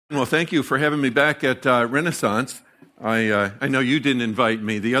Well, thank you for having me back at Renaissance. I know you didn't invite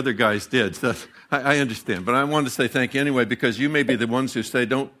me. The other guys did. So I understand. But I wanted to say thank you anyway, because you may be the ones who say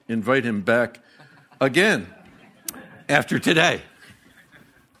don't invite him back again after today.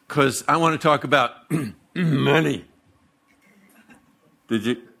 Because I want to talk about money.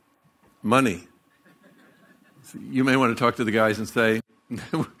 Money. You may want to talk to the guys and say,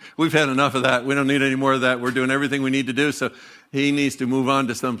 we've had enough of that. We don't need any more of that. We're doing everything we need to do. So he needs to move on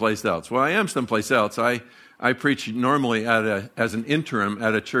to someplace else. Well, I am someplace else. I preach normally as an interim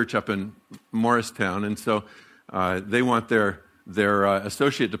at a church up in Morristown. And so they want their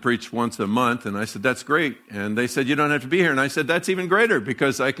associate to preach once a month. And I said, that's great. And they said, you don't have to be here. And I said, that's even greater,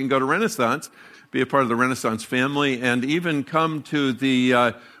 because I can go to Renaissance, be a part of the Renaissance family, and even come to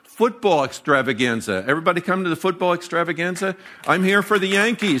the football extravaganza. Everybody come to the football extravaganza? I'm here for the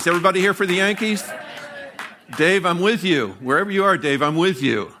Yankees. Everybody here for the Yankees? Dave, I'm with you. Wherever you are, Dave, I'm with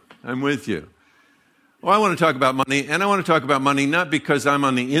you. I'm with you. Well, I want to talk about money, and I want to talk about money not because I'm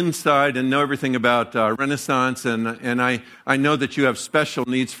on the inside and know everything about Renaissance, and I know that you have special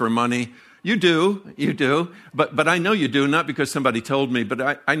needs for money. You do, but I know you do, not because somebody told me,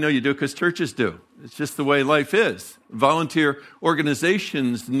 but I know you do because churches do. It's just the way life is. Volunteer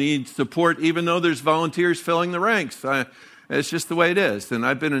organizations need support, even though there's volunteers filling the ranks. It's just the way it is. And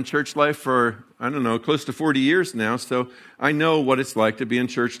I've been in church life for, close to 40 years now, so I know what it's like to be in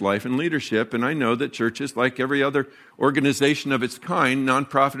church life and leadership, and I know that churches, like every other organization of its kind,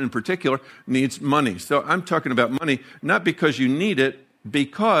 nonprofit in particular, needs money. So I'm talking about money, not because you need it,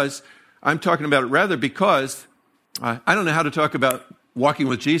 because I'm talking about it rather because I don't know how to talk about walking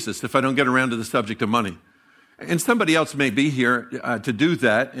with Jesus if I don't get around to the subject of money. And somebody else may be here to do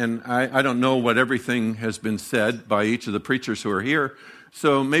that, and I don't know what everything has been said by each of the preachers who are here,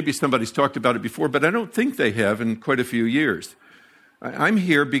 so maybe somebody's talked about it before, but I don't think they have in quite a few years. I'm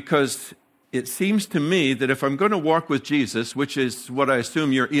here because it seems to me that if I'm going to walk with Jesus, which is what I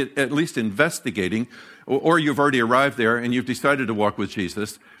assume you're at least investigating, or you've already arrived there and you've decided to walk with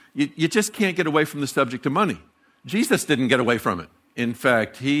Jesus, you just can't get away from the subject of money. Jesus didn't get away from it. In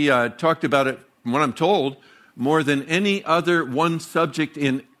fact, he talked about it, from what I'm told, more than any other one subject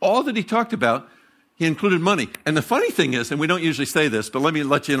in all that he talked about. He included money. And the funny thing is, and we don't usually say this, but let me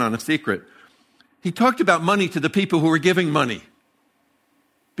let you in on a secret. He talked about money to the people who were giving money,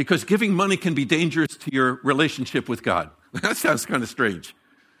 because giving money can be dangerous to your relationship with God. That sounds kind of strange.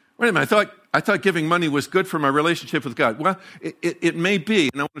 Wait a minute, I thought giving money was good for my relationship with God. Well, it may be,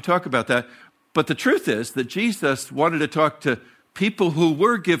 and I want to talk about that. But the truth is that Jesus wanted to talk to people who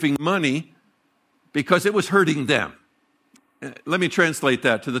were giving money because it was hurting them. Let me translate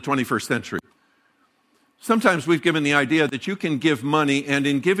that to the 21st century. Sometimes we've given the idea that you can give money, and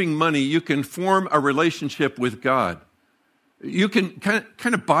in giving money, you can form a relationship with God. You can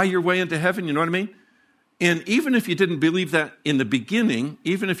kind of buy your way into heaven, you know what I mean? And even if you didn't believe that in the beginning,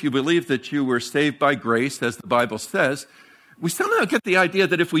 even if you believe that you were saved by grace, as the Bible says, we somehow get the idea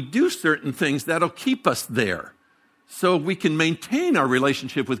that if we do certain things, that'll keep us there. So we can maintain our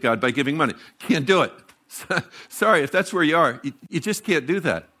relationship with God by giving money. Can't do it. Sorry, if that's where you are, you just can't do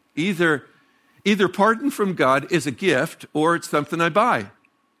that. Either pardon from God is a gift, or it's something I buy.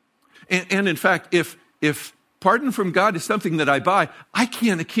 And in fact, if pardon from God is something that I buy, I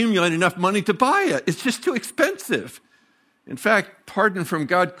can't accumulate enough money to buy it. It's just too expensive. In fact, pardon from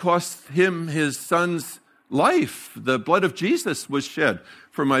God cost him his son's life. The blood of Jesus was shed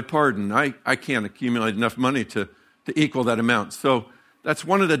for my pardon. I can't accumulate enough money to equal that amount. So that's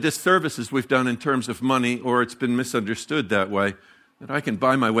one of the disservices we've done in terms of money, or it's been misunderstood that way, that I can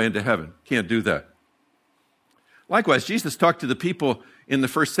buy my way into heaven. Can't do that. Likewise, Jesus talked to the people in the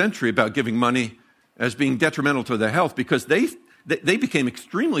first century about giving money as being detrimental to their health, because they became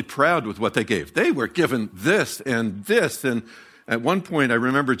extremely proud with what they gave. They were given this and this, and at one point, I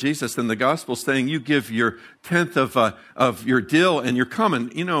remember Jesus in the Gospel saying, you give your tenth of your dill and your cumin,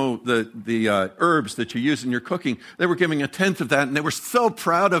 the herbs that you use in your cooking. They were giving a tenth of that, and they were so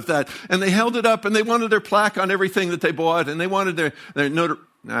proud of that. And they held it up, and they wanted their plaque on everything that they bought, and they wanted their note.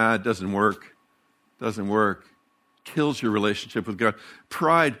 It doesn't work. Doesn't work. Kills your relationship with God.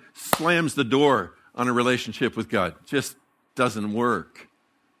 Pride slams the door on a relationship with God. Just doesn't work.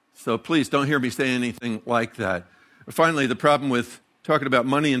 So please don't hear me say anything like that. Finally, the problem with talking about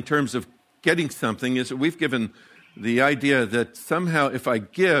money in terms of getting something is that we've given the idea that somehow if I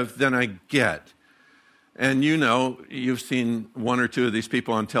give, then I get. And you've seen one or two of these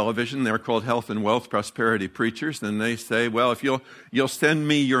people on television. They're called health and wealth prosperity preachers. And they say, well, if you'll send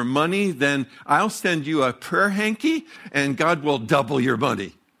me your money, then I'll send you a prayer hanky and God will double your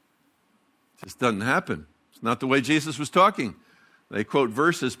money. It just doesn't happen. It's not the way Jesus was talking. They quote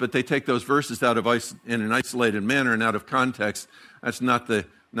verses, but they take those verses out of in an isolated manner and out of context. That's not the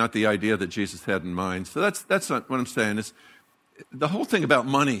idea that Jesus had in mind. So that's not what I'm saying. It's the whole thing about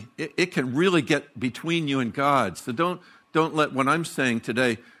money. It can really get between you and God. So don't let what I'm saying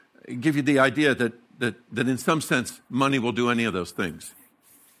today give you the idea that in some sense money will do any of those things.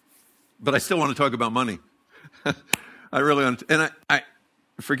 But I still want to talk about money. I really want to, and I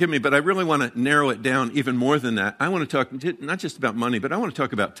forgive me, but I really want to narrow it down even more than that. I want to talk not just about money, but I want to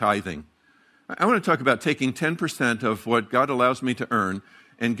talk about tithing. I want to talk about taking 10% of what God allows me to earn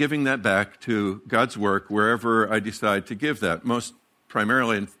and giving that back to God's work wherever I decide to give that. Most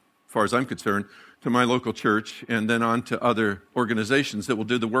primarily, as far as I'm concerned, to my local church, and then on to other organizations that will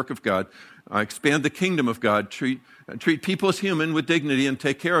do the work of God, expand the kingdom of God, treat people as human with dignity and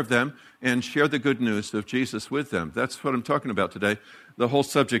take care of them, and share the good news of Jesus with them. That's what I'm talking about today, the whole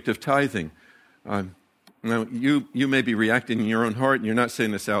subject of tithing. Now, you may be reacting in your own heart, and you're not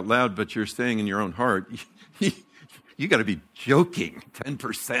saying this out loud, but you're saying in your own heart, you got to be joking,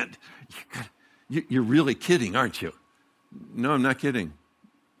 10%. You're really kidding, aren't you? No, I'm not kidding.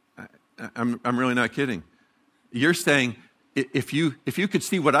 I'm really not kidding. You're saying, if you could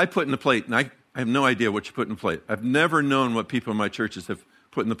see what I put in the plate, and I have no idea what you put in the plate. I've never known what people in my churches have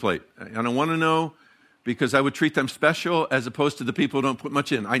put in the plate. I don't want to know because I would treat them special as opposed to the people who don't put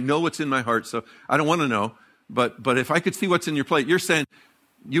much in. I know what's in my heart, so I don't want to know. But if I could see what's in your plate, you're saying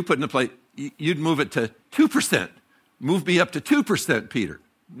you put in the plate, you'd move it to 2%. Move me up to 2%, Peter.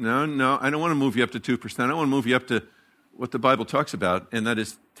 No, I don't want to move you up to 2%. I want to move you up to what the Bible talks about, and that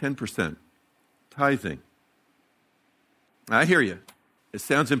is 10%, tithing. I hear you. It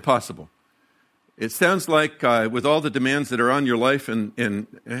sounds impossible. It sounds like with all the demands that are on your life and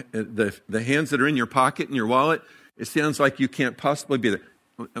the hands that are in your pocket and your wallet, it sounds like you can't possibly be there.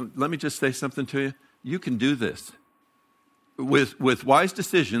 Let me just say something to you. You can do this. With wise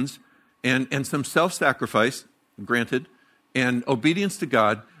decisions and some self-sacrifice, granted, and obedience to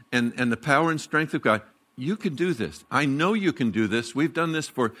God and the power and strength of God, you can do this. I know you can do this. We've done this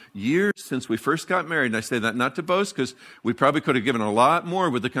for years since we first got married. And I say that not to boast because we probably could have given a lot more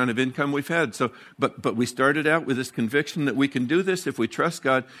with the kind of income we've had. But we started out with this conviction that we can do this if we trust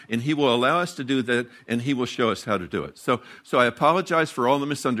God, and He will allow us to do that, and He will show us how to do it. So I apologize for all the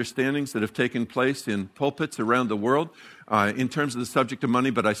misunderstandings that have taken place in pulpits around the world in terms of the subject of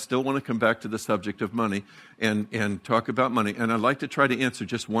money, but I still want to come back to the subject of money and talk about money. And I'd like to try to answer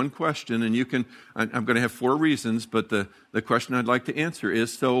just one question, and I'm going to have 4 reasons, but the question I'd like to answer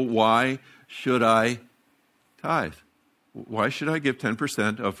is, so why should I tithe? Why should I give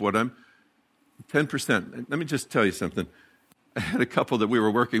 10% of what 10%? Let me just tell you something. I had a couple that we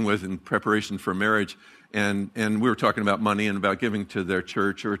were working with in preparation for marriage, and we were talking about money and about giving to their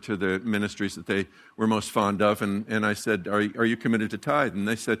church or to the ministries that they were most fond of. And I said, are you committed to tithe? And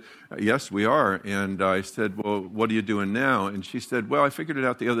they said, yes, we are. And I said, well, what are you doing now? And she said, well, I figured it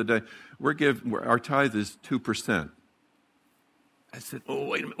out the other day. Our tithe is 2%. I said, oh,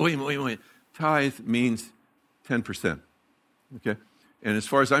 wait a minute. Tithe means 10%. Okay? And as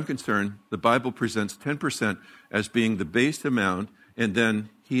far as I'm concerned, the Bible presents 10% as being the base amount, and then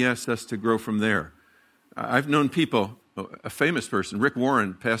He asks us to grow from there. I've known people, a famous person, Rick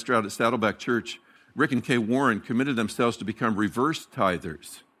Warren, pastor out at Saddleback Church. Rick and Kay Warren committed themselves to become reverse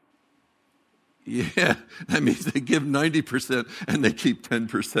tithers. Yeah, that means they give 90% and they keep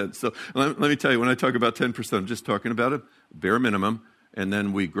 10%. So let me tell you, when I talk about 10%, I'm just talking about a bare minimum, and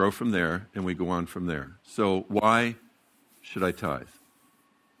then we grow from there and we go on from there. So why should I tithe?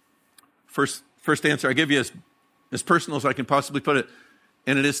 First answer I give you is as personal as I can possibly put it,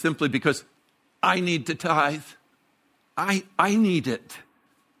 and it is simply because I need to tithe. I need it.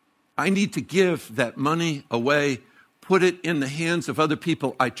 I need to give that money away, put it in the hands of other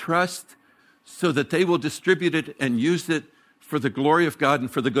people I trust so that they will distribute it and use it for the glory of God and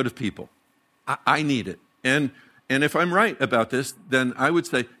for the good of people. I need it. And if I'm right about this, then I would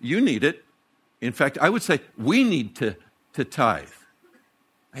say you need it. In fact, I would say we need to tithe.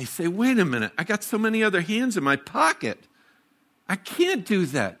 I say, wait a minute, I got so many other hands in my pocket. I can't do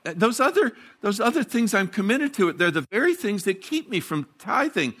that. Those other things I'm committed to, they're the very things that keep me from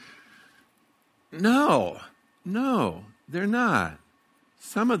tithing. No, they're not.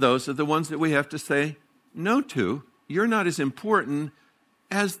 Some of those are the ones that we have to say no to. You're not as important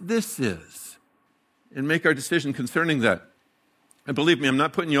as this is. And make our decision concerning that. And believe me, I'm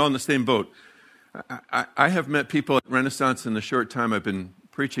not putting you all in the same boat. I have met people at Renaissance in the short time I've been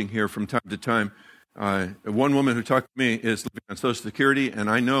preaching here from time to time. One woman who talked to me is living on Social Security, and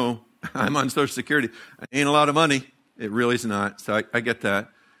I know I'm on Social Security. It ain't a lot of money. It really is not, so I get that.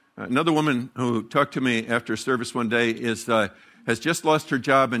 Another woman who talked to me after service one day is has just lost her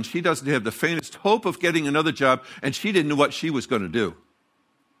job, and she doesn't have the faintest hope of getting another job, and she didn't know what she was going to do.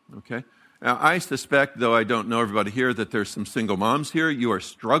 Okay? Now, I suspect, though I don't know everybody here, that there's some single moms here. You are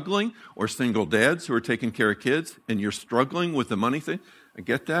struggling, or single dads who are taking care of kids, and you're struggling with the money thing. I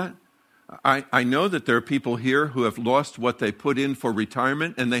get that. I know that there are people here who have lost what they put in for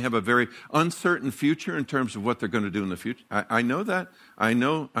retirement, and they have a very uncertain future in terms of what they're going to do in the future. I know that. I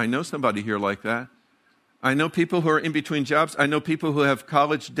know somebody here like that. I know people who are in between jobs. I know people who have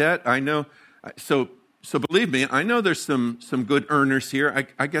college debt. I know. So believe me, I know there's some good earners here.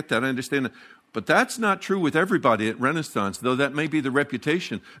 I get that. I understand that. But that's not true with everybody at Renaissance, though that may be the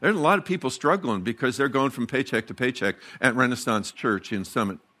reputation. There's a lot of people struggling because they're going from paycheck to paycheck at Renaissance Church in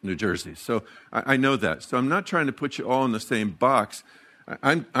Summit, New Jersey. So I know that. So I'm not trying to put you all in the same box.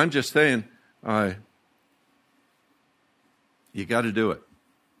 I'm just saying, you got to do it.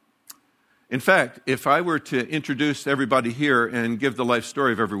 In fact, if I were to introduce everybody here and give the life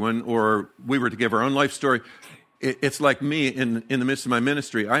story of everyone, or we were to give our own life story, it's like me in the midst of my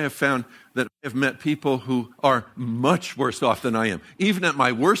ministry. I have found that I have met people who are much worse off than I am, even at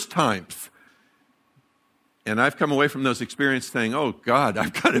my worst times. And I've come away from those experiences saying, oh, God,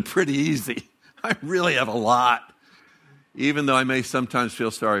 I've got it pretty easy. I really have a lot, even though I may sometimes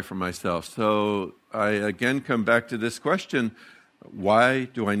feel sorry for myself. So I again come back to this question, why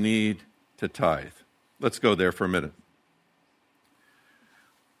do I need to tithe? Let's go there for a minute.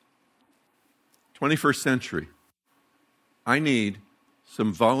 21st century, I need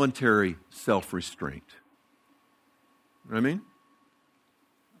some voluntary self-restraint. You know what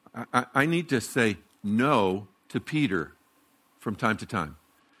I mean? I need to say no to Peter from time to time.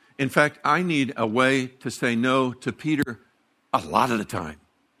 In fact, I need a way to say no to Peter a lot of the time.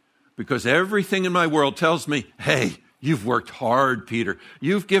 Because everything in my world tells me, hey, you've worked hard, Peter.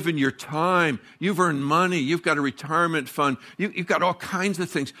 You've given your time. You've earned money. You've got a retirement fund. You've got all kinds of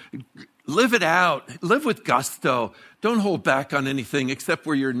things. Live it out. Live with gusto. Don't hold back on anything except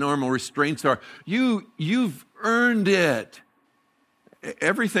where your normal restraints are. You've earned it.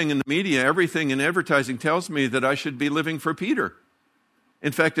 Everything in the media, everything in advertising tells me that I should be living for Peter.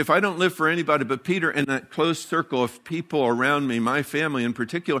 In fact, if I don't live for anybody but Peter and that close circle of people around me, my family in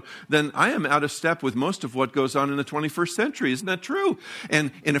particular, then I am out of step with most of what goes on in the 21st century. Isn't that true?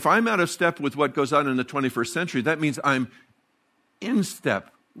 And if I'm out of step with what goes on in the 21st century, that means I'm in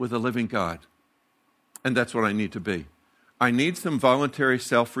step with a living God. And that's what I need to be. I need some voluntary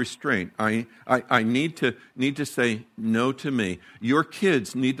self-restraint. I need to say no to me. Your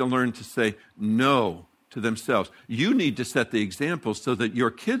kids need to learn to say no to themselves. You need to set the example so that your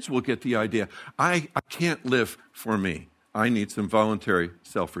kids will get the idea, I can't live for me. I need some voluntary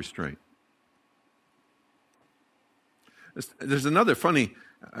self-restraint. There's another funny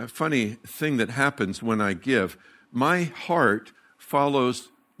thing that happens when I give. My heart follows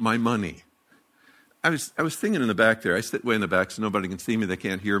my money. I was singing in the back there. I sit way in the back so nobody can see me. They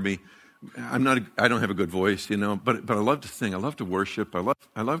can't hear me. I don't have a good voice, but I love to sing. I love to worship.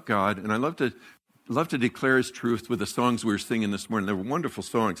 I love God, and I love to declare His truth with the songs we were singing this morning. They were wonderful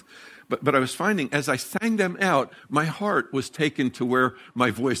songs. But I was finding as I sang them out, my heart was taken to where my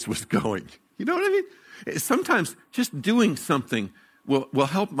voice was going. You know what I mean? Sometimes just doing something will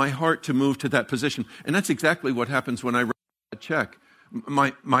help my heart to move to that position. And that's exactly what happens when I write a check.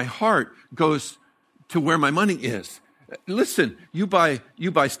 My heart goes to where my money is. Listen, you buy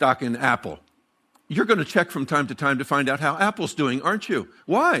stock in Apple. You're going to check from time to time to find out how Apple's doing, aren't you?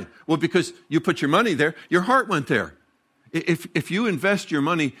 Why? Well, because you put your money there, your heart went there. If you invest your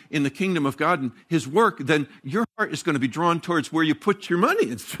money in the kingdom of God and His work, then your heart is going to be drawn towards where you put your money.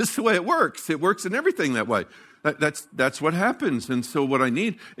 It's just the way it works. It works in everything that way. That's what happens. And so what I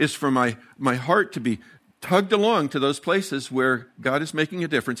need is for my heart to be tugged along to those places where God is making a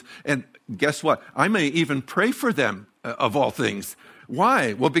difference. And guess what? I may even pray for them, of all things.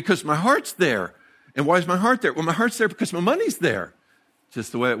 Why? Well, because my heart's there. And why is my heart there? Well, my heart's there because my money's there.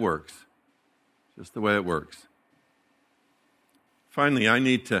 Just the way it works. Just the way it works. Finally, I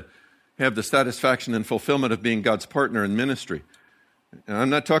need to have the satisfaction and fulfillment of being God's partner in ministry. And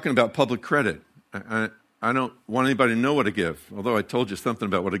I'm not talking about public credit. I don't want anybody to know what to give, although I told you something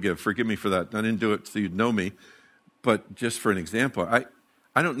about what to give. Forgive me for that. I didn't do it so you'd know me. But just for an example,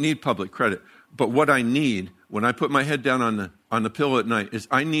 I don't need public credit. But what I need when I put my head down on the pillow at night is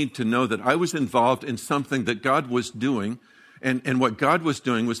I need to know that I was involved in something that God was doing. And what God was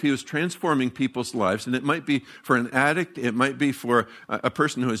doing was He was transforming people's lives. And it might be for an addict. It might be for a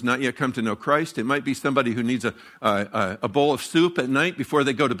person who has not yet come to know Christ. It might be somebody who needs a bowl of soup at night before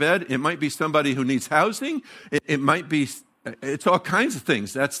they go to bed. It might be somebody who needs housing. It might be It's all kinds of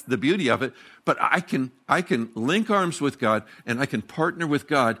things. That's the beauty of it. But I can link arms with God, and I can partner with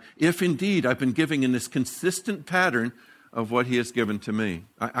God if indeed I've been giving in this consistent pattern of what he has given to me.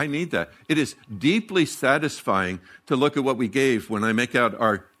 I need that. It is deeply satisfying to look at what we gave when I make out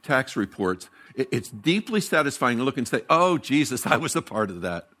our tax reports. It's deeply satisfying to look and say, oh, Jesus, I was a part of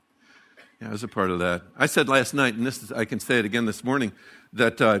that. Yeah, I was a part of that. I said last night, and I can say it again this morning,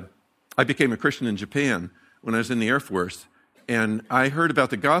 that I became a Christian in Japan when I was in the Air Force. And I heard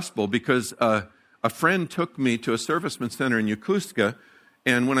about the gospel because a friend took me to a serviceman center in Yokosuka.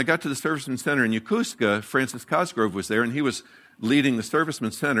 And when I got to the serviceman center in Yokosuka, Francis Cosgrove was there, and he was leading the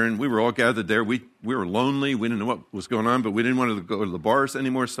serviceman center, and we were all gathered there. We were lonely. We didn't know what was going on, but we didn't want to go to the bars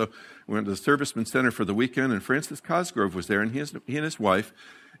anymore, so we went to the serviceman center for the weekend, and Francis Cosgrove was there, and he and his wife,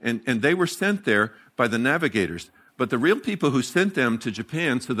 and they were sent there by the navigators. But the real people who sent them to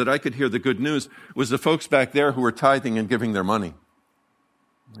Japan so that I could hear the good news was the folks back there who were tithing and giving their money.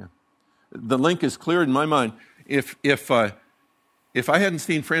 Yeah. The link is clear in my mind. If I hadn't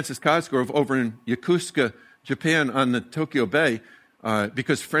seen Francis Cosgrove over in Yokosuka, Japan on the Tokyo Bay,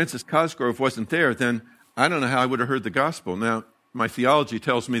 because Francis Cosgrove wasn't there, then I don't know how I would have heard the gospel. Now, my theology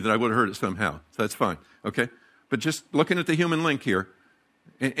tells me that I would have heard it somehow, so that's fine, okay? But just looking at the human link here,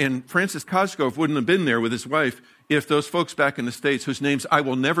 and Francis Cosgrove wouldn't have been there with his wife if those folks back in the States, whose names I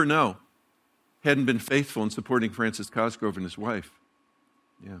will never know, hadn't been faithful in supporting Francis Cosgrove and his wife.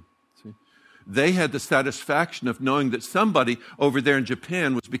 Yeah, see? They had the satisfaction of knowing that somebody over there in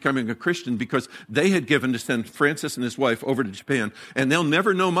Japan was becoming a Christian because they had given to send Francis and his wife over to Japan. And they'll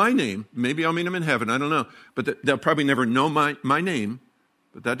never know my name. Maybe I'll meet them in heaven, I don't know. But they'll probably never know my name.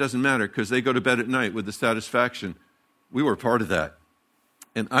 But that doesn't matter because they go to bed at night with the satisfaction. We were part of that.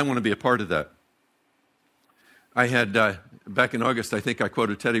 And I want to be a part of that. I had, back in August, I think I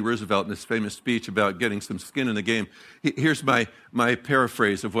quoted Teddy Roosevelt in his famous speech about getting some skin in the game. Here's my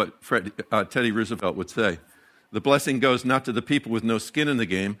paraphrase of what Teddy Roosevelt would say. The blessing goes not to the people with no skin in the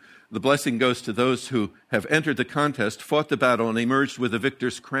game. The blessing goes to those who have entered the contest, fought the battle, and emerged with a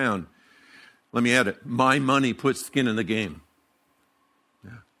victor's crown. Let me add it. My money puts skin in the game.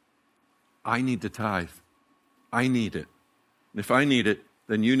 Yeah. I need to tithe. I need it. And if I need it,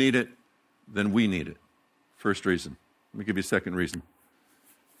 then you need it, then we need it. First reason. Let me give you a second reason.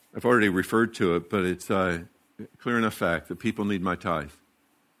 I've already referred to it, but it's a clear enough fact that people need my tithe.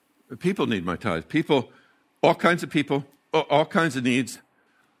 People need my tithe. People, all kinds of people, all kinds of needs.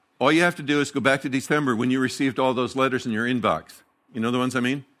 All you have to do is go back to December when you received all those letters in your inbox. You know the ones I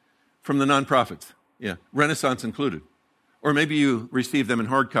mean? From the nonprofits. Yeah, Renaissance included. Or maybe you receive them in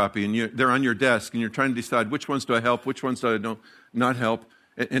hard copy and they're on your desk and you're trying to decide which ones do I help, which ones do I not help.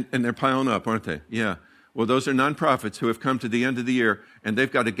 And they're piling up, aren't they? Yeah. Well, those are nonprofits who have come to the end of the year, and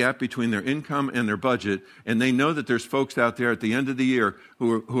they've got a gap between their income and their budget, and they know that there's folks out there at the end of the year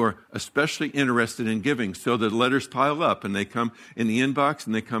who are especially interested in giving, so the letters pile up, and they come in the inbox,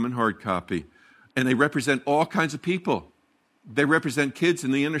 and they come in hard copy. And they represent all kinds of people. They represent kids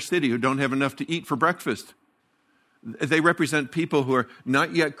in the inner city who don't have enough to eat for breakfast. They represent people who are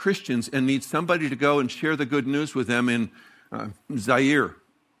not yet Christians and need somebody to go and share the good news with them in Zaire,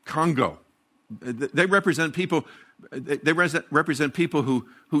 Congo. They represent people. They represent people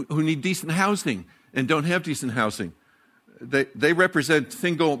who need decent housing and don't have decent housing. They represent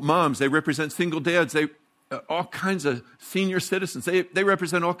single moms. They represent single dads. All kinds of senior citizens. They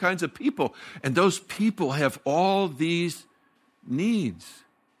represent all kinds of people, and those people have all these needs,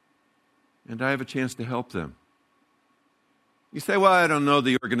 and I have a chance to help them. You say, "Well, I don't know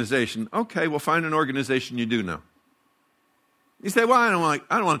the organization." Okay, well, find an organization you do know. You say, "Well, I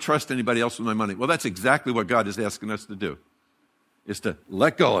don't want to trust anybody else with my money." Well, that's exactly what God is asking us to do, is to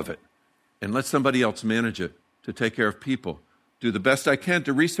let go of it and let somebody else manage it, to take care of people. Do the best I can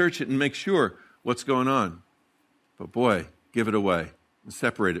to research it and make sure what's going on. But boy, give it away and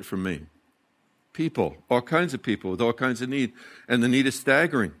separate it from me. People, all kinds of people with all kinds of need, and the need is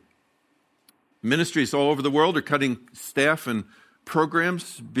staggering. Ministries all over the world are cutting staff and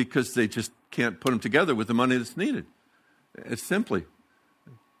programs because they just can't put them together with the money that's needed. It's simply,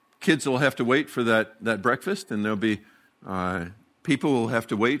 kids will have to wait for that breakfast, and there'll be people will have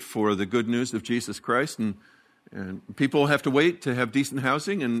to wait for the good news of Jesus Christ, and people will have to wait to have decent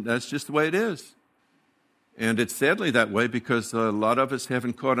housing, and that's just the way it is. And it's sadly that way because a lot of us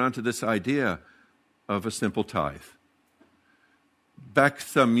haven't caught on to this idea of a simple tithe. Back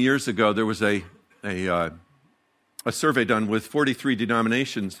some years ago, there was a survey done with 43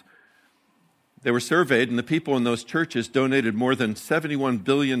 denominations. They were surveyed, and the people in those churches donated more than $71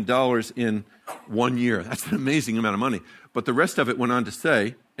 billion in 1 year. That's an amazing amount of money. But the rest of it went on to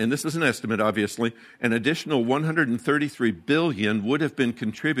say, and this is an estimate, obviously, an additional $133 billion would have been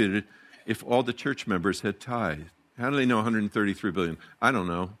contributed if all the church members had tithed. How do they know $133 billion? I don't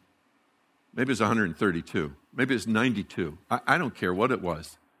know. Maybe it's 132. Maybe it's 92. I don't care what it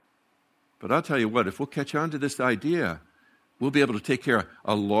was. But I'll tell you what, if we'll catch on to this idea, we'll be able to take care of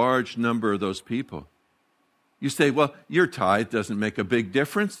a large number of those people. You say, well, your tithe doesn't make a big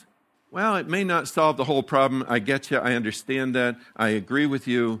difference. Well, it may not solve the whole problem. I get you. I understand that. I agree with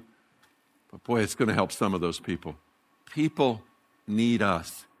you. But boy, it's going to help some of those people. People need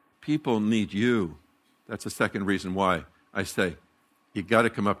us. People need you. That's the second reason why I say you got to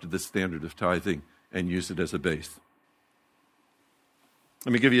come up to this standard of tithing and use it as a base.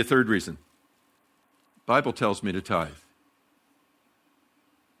 Let me give you a third reason. The Bible tells me to tithe.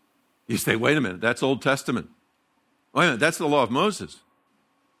 You say, wait a minute, that's Old Testament. Wait a minute, that's the law of Moses.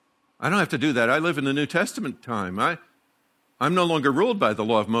 I don't have to do that. I live in the New Testament time. I'm no longer ruled by the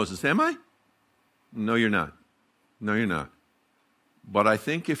law of Moses, am I? No, you're not. No, you're not. But I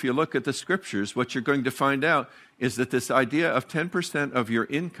think if you look at the scriptures, what you're going to find out is that this idea of 10% of your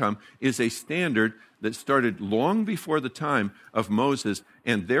income is a standard that started long before the time of Moses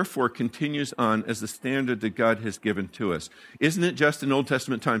and therefore continues on as the standard that God has given to us. Isn't it just in Old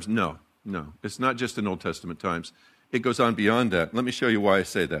Testament times? No. It's not just in Old Testament times. It goes on beyond that. Let me show you why I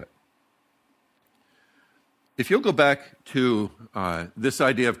say that. If you'll go back to this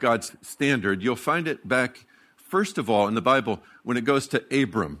idea of God's standard, you'll find it back, first of all, in the Bible when it goes to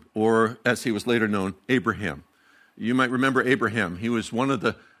Abram, or as he was later known, Abraham. You might remember Abraham. He was one of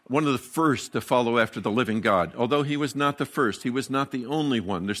the first to follow after the living God. Although he was not the first, he was not the only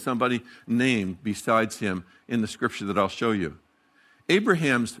one. There's somebody named besides him in the scripture that I'll show you.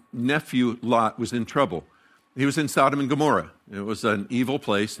 Abraham's nephew Lot was in trouble. He was in Sodom and Gomorrah. It was an evil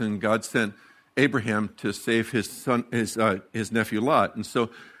place, and God sent Abraham to save his nephew Lot. And so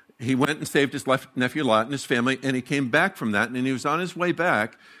he went and saved his nephew Lot and his family, and he came back from that, and he was on his way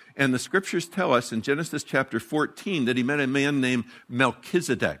back. And the scriptures tell us in Genesis chapter 14 that he met a man named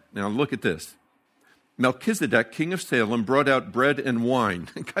Melchizedek. Now look at this. Melchizedek, king of Salem, brought out bread and wine.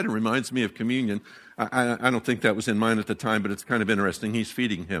 It kind of reminds me of communion. I don't think that was in mind at the time, but it's kind of interesting. He's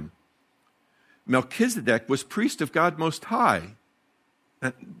feeding him. Melchizedek was priest of God Most High.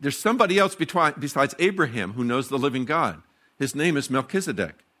 There's somebody else besides Abraham who knows the living God. His name is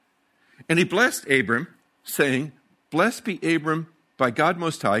Melchizedek. And he blessed Abram, saying, "Blessed be Abram by God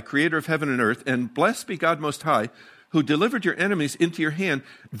Most High, creator of heaven and earth, and blessed be God Most High, who delivered your enemies into your hand."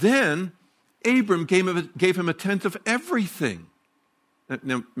 Then Abram gave him a tenth of everything.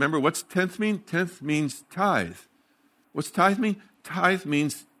 Now, remember, what's tenth mean? Tenth means tithe. What's tithe mean? Tithe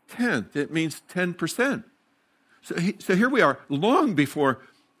means tenth. It means 10%. So here we are, long before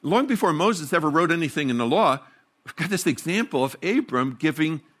Moses ever wrote anything in the law, we've got this example of Abram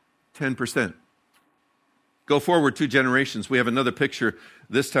giving 10%. Go forward 2 generations. We have another picture.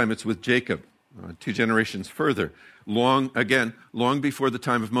 This time it's with Jacob. 2 generations further. Long before the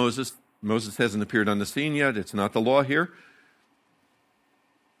time of Moses. Moses hasn't appeared on the scene yet. It's not the law here.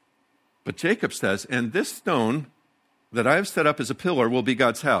 But Jacob says, "And this stone that I have set up as a pillar will be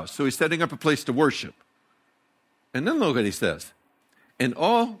God's house." So he's setting up a place to worship. And then look what he says. "And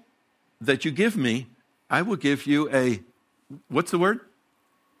all that you give me, I will give you a," what's the word?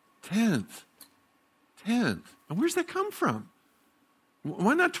 Tenth. And where's that come from?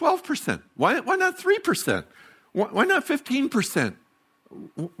 Why not 12%? Why not 3%? Why not 15%?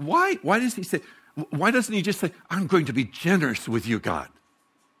 Why does he say, why doesn't he just say, "I'm going to be generous with you, God"?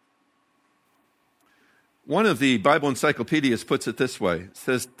 One of the Bible encyclopedias puts it this way. It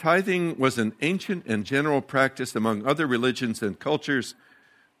says, "Tithing was an ancient and general practice among other religions and cultures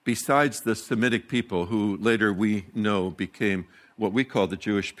besides the Semitic people, who later we know became what we call the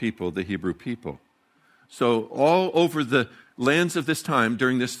Jewish people, the Hebrew people." So all over the lands of this time,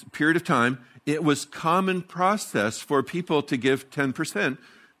 during this period of time, it was common process for people to give 10%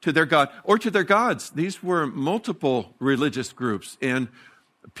 to their God or to their gods. These were multiple religious groups, and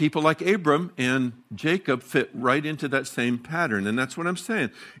people like Abram and Jacob fit right into that same pattern. And that's what I'm saying.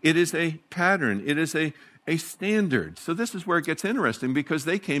 It is a pattern. It is a standard. So this is where it gets interesting, because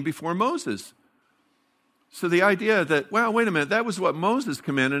they came before Moses. So the idea that, well, wait a minute, that was what Moses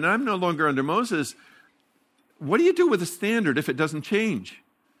commanded, and I'm no longer under Moses. What do you do with a standard if it doesn't change?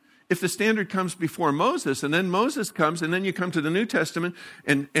 If the standard comes before Moses, and then Moses comes, and then you come to the New Testament,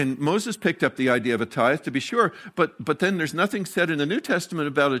 and Moses picked up the idea of a tithe, to be sure, but then there's nothing said in the New Testament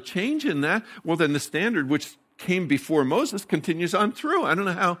about a change in that, well, then the standard which came before Moses continues on through. I don't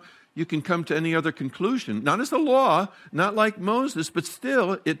know how you can come to any other conclusion. Not as a law, not like Moses, but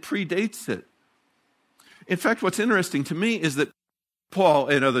still, it predates it. In fact, what's interesting to me is that Paul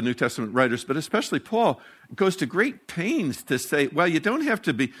and other New Testament writers, but especially Paul, goes to great pains to say, well, you don't have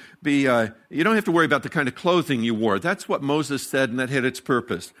to you don't have to worry about the kind of clothing you wore. That's what Moses said, and that had its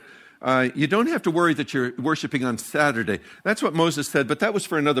purpose. You don't have to worry that you're worshiping on Saturday. That's what Moses said, but that was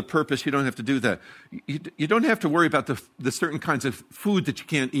for another purpose. You don't have to do that. You don't have to worry about the certain kinds of food that you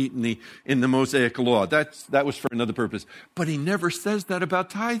can't eat in the Mosaic law. That was for another purpose. But he never says that about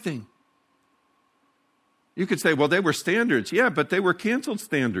tithing. You could say, well, they were standards. Yeah, but they were canceled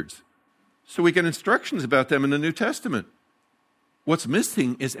standards. So we get instructions about them in the New Testament. What's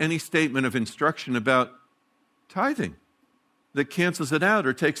missing is any statement of instruction about tithing that cancels it out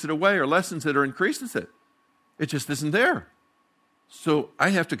or takes it away or lessens it or increases it. It just isn't there. So I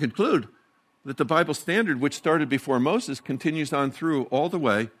have to conclude that the Bible standard, which started before Moses, continues on through all the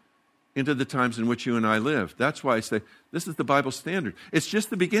way into the times in which you and I live. That's why I say this is the Bible standard. It's just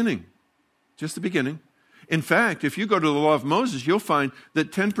the beginning. Just the beginning. In fact, if you go to the law of Moses, you'll find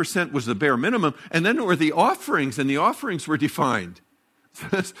that 10% was the bare minimum, and then there were the offerings, and the offerings were defined.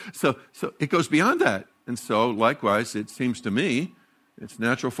 So it goes beyond that. And so, likewise, it seems to me, it's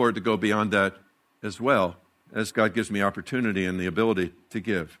natural for it to go beyond that as well, as God gives me opportunity and the ability to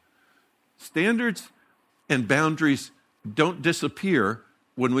give. Standards and boundaries don't disappear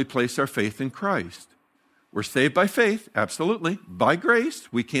when we place our faith in Christ. We're saved by faith, absolutely, by grace.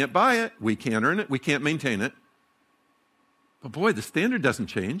 We can't buy it. We can't earn it. We can't maintain it. But boy, the standard doesn't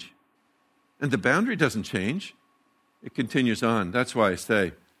change, and the boundary doesn't change. It continues on. That's why I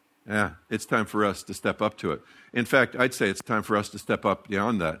say, it's time for us to step up to it. In fact, I'd say it's time for us to step up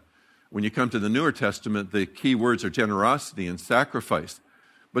beyond that. When you come to the Newer Testament, the key words are generosity and sacrifice.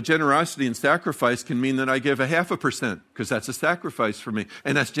 But generosity and sacrifice can mean that I give 0.5%, because that's a sacrifice for me.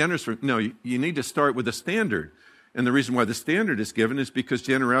 And that's generous for me. No, you need to start with a standard. And the reason why the standard is given is because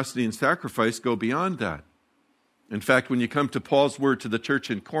generosity and sacrifice go beyond that. In fact, when you come to Paul's word to the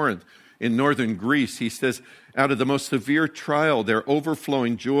church in Corinth, in northern Greece, he says, out of the most severe trial, their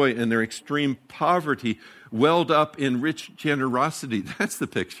overflowing joy and their extreme poverty welled up in rich generosity. That's the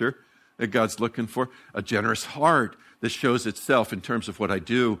picture that God's looking for. A generous heart that shows itself in terms of what I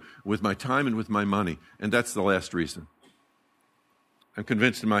do with my time and with my money. And that's the last reason. I'm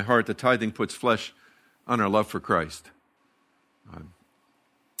convinced in my heart that tithing puts flesh on our love for Christ.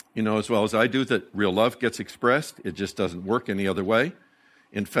 You know as well as I do that real love gets expressed. It just doesn't work any other way.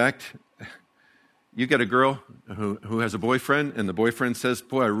 In fact, you get a girl who has a boyfriend, and the boyfriend says,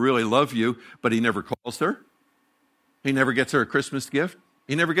 boy, I really love you, but he never calls her. He never gets her a Christmas gift.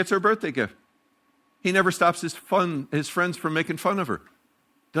 He never gets her a birthday gift. He never stops his friends from making fun of her.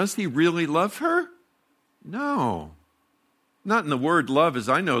 Does he really love her? No. Not in the word love as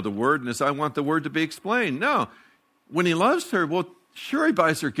I know the word and as I want the word to be explained. No. When he loves her, well, sure he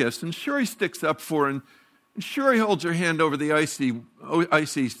buys her gifts, and sure he sticks up for her, and sure he holds her hand over the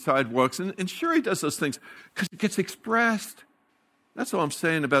icy sidewalks, and sure he does those things because it gets expressed. That's all I'm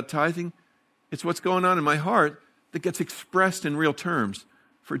saying about tithing. It's what's going on in my heart that gets expressed in real terms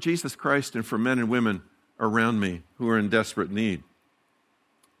for Jesus Christ and for men and women around me who are in desperate need.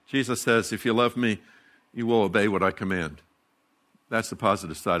 Jesus says, if you love me, you will obey what I command. That's the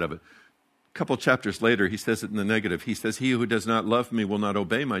positive side of it. A couple chapters later, he says it in the negative. He says, he who does not love me will not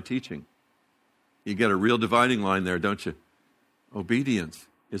obey my teaching. You get a real dividing line there, don't you? Obedience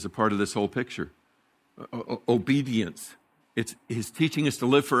is a part of this whole picture. Obedience. His teaching is to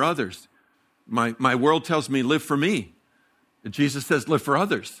live for others. My world tells me live for me. Jesus says live for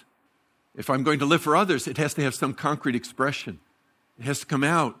others. If I'm going to live for others, it has to have some concrete expression. It has to come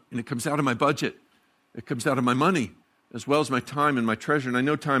out, and it comes out of my budget. It comes out of my money, as well as my time and my treasure. And I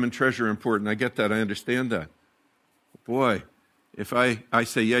know time and treasure are important. I get that. I understand that. Boy, if I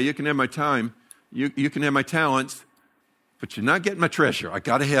say, yeah, you can have my time, you can have my talents, but you're not getting my treasure. I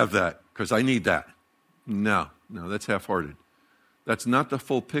got to have that because I need that. No, that's half-hearted. That's not the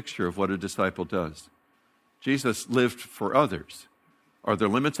full picture of what a disciple does. Jesus lived for others. Are there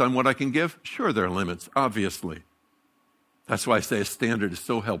limits on what I can give? Sure, there are limits, obviously. That's why I say a standard is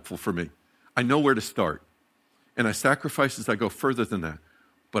so helpful for me. I know where to start, and I sacrifice as I go further than that,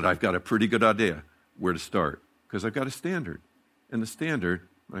 but I've got a pretty good idea where to start because I've got a standard, and the standard,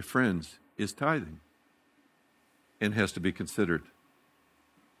 my friends, is tithing and has to be considered.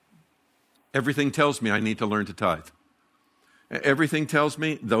 Everything tells me I need to learn to tithe. Everything tells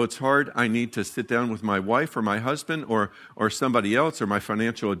me, though it's hard, I need to sit down with my wife or my husband or somebody else or my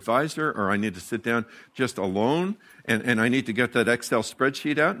financial advisor, or I need to sit down just alone and I need to get that Excel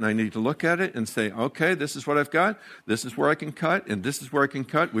spreadsheet out and I need to look at it and say, okay, this is what I've got. This is where I can cut and this is where I can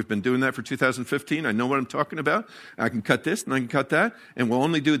cut. We've been doing that for 2015. I know what I'm talking about. I can cut this and I can cut that, and we'll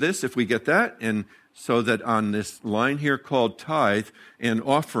only do this if we get that. And so that on this line here called tithe and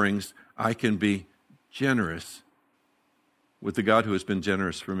offerings, I can be generous with the God who has been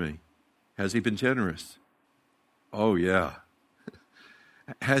generous for me. Has he been generous? Oh, yeah.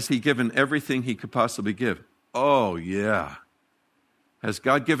 Has he given everything he could possibly give? Oh, yeah. Has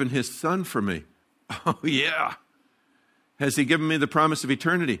God given his son for me? Oh, yeah. Has he given me the promise of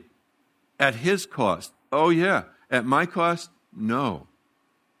eternity? At his cost? Oh, yeah. At my cost? No.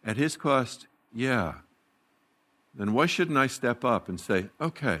 At his cost? Yeah. Then why shouldn't I step up and say,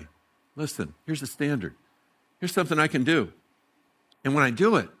 okay, listen, here's the standard. Here's something I can do. And when I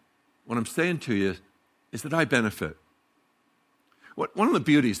do it, what I'm saying to you is that I benefit. One of the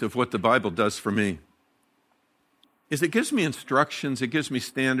beauties of what the Bible does for me is it gives me instructions, it gives me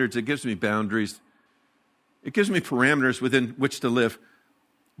standards, it gives me boundaries, it gives me parameters within which to live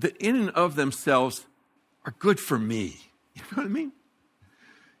that in and of themselves are good for me. You know what I mean?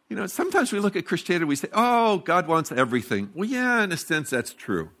 You know, sometimes we look at Christianity and we say, oh, God wants everything. Well, yeah, in a sense, that's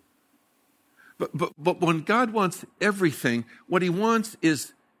true. But when God wants everything, what he wants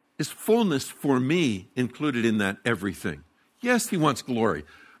is fullness for me included in that everything. Yes, he wants glory,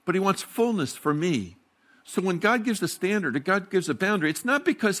 but he wants fullness for me. So when God gives a standard or God gives a boundary, it's not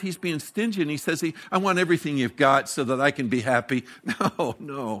because he's being stingy and he says, I want everything you've got so that I can be happy.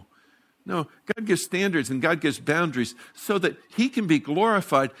 No. God gives standards and God gives boundaries so that he can be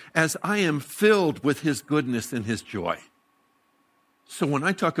glorified as I am filled with his goodness and his joy. So when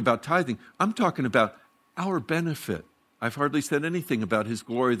I talk about tithing, I'm talking about our benefit. I've hardly said anything about his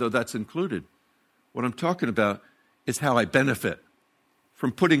glory, though that's included. What I'm talking about is how I benefit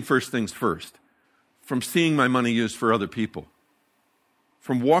from putting first things first, from seeing my money used for other people,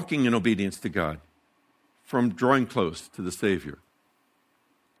 from walking in obedience to God, from drawing close to the Savior.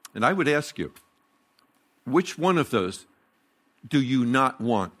 And I would ask you, which one of those do you not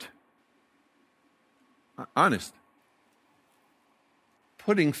want? Honest.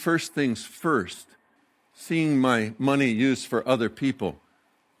 Putting first things first, seeing my money used for other people,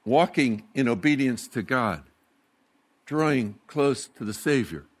 walking in obedience to God, drawing close to the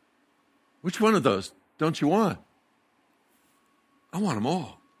Savior. Which one of those don't you want? I want them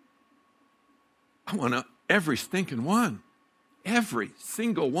all. I want every stinking one. Every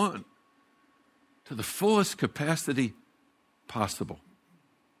single one. To the fullest capacity possible.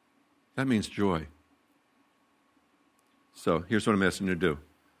 That means joy. So here's what I'm asking you to do.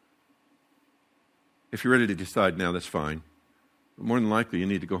 If you're ready to decide now, that's fine. But more than likely, you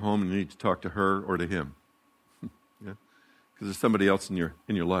need to go home and you need to talk to her or to him. Yeah? Because there's somebody else in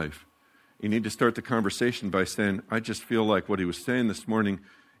your life. You need to start the conversation by saying, I just feel like what he was saying this morning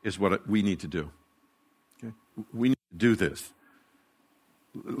is what we need to do. Okay? We need to do this.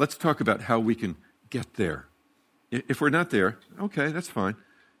 Let's talk about how we can get there. If we're not there, okay, that's fine.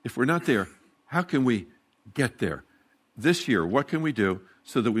 If we're not there, how can we get there? This year, what can we do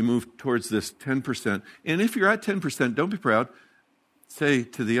so that we move towards this 10%? And if you're at 10%, don't be proud. Say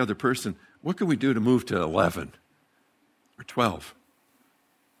to the other person, what can we do to move to 11 or 12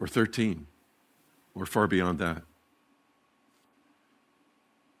 or 13 or far beyond that?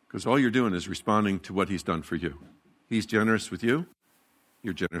 Because all you're doing is responding to what he's done for you. He's generous with you.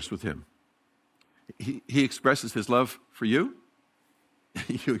 You're generous with him. He expresses his love for you.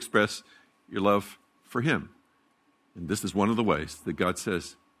 You express your love for him. And this is one of the ways that God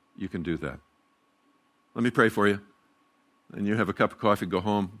says you can do that. Let me pray for you. And you have a cup of coffee, go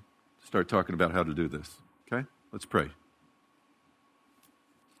home, start talking about how to do this. Okay? Let's pray.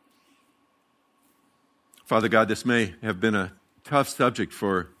 Father God, this may have been a tough subject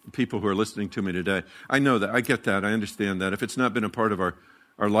for people who are listening to me today. I know that. I get that. I understand that. If it's not been a part of our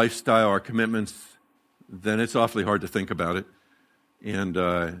lifestyle, our commitments, then it's awfully hard to think about it.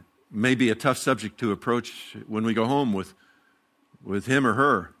 And maybe a tough subject to approach when we go home with him or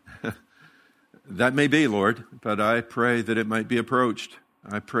her. That may be, Lord, but I pray that it might be approached.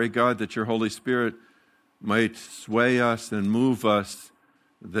 I pray, God, that your Holy Spirit might sway us and move us,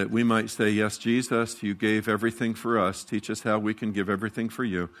 that we might say, yes, Jesus, you gave everything for us. Teach us how we can give everything for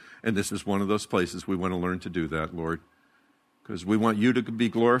you. And this is one of those places we want to learn to do that, Lord, because we want you to be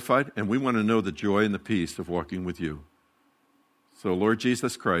glorified, and we want to know the joy and the peace of walking with you. So, Lord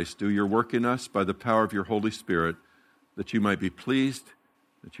Jesus Christ, do your work in us by the power of your Holy Spirit, that you might be pleased,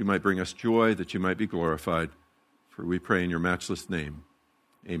 that you might bring us joy, that you might be glorified. For For we pray in your matchless name.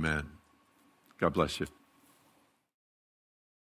 Amen. God bless you.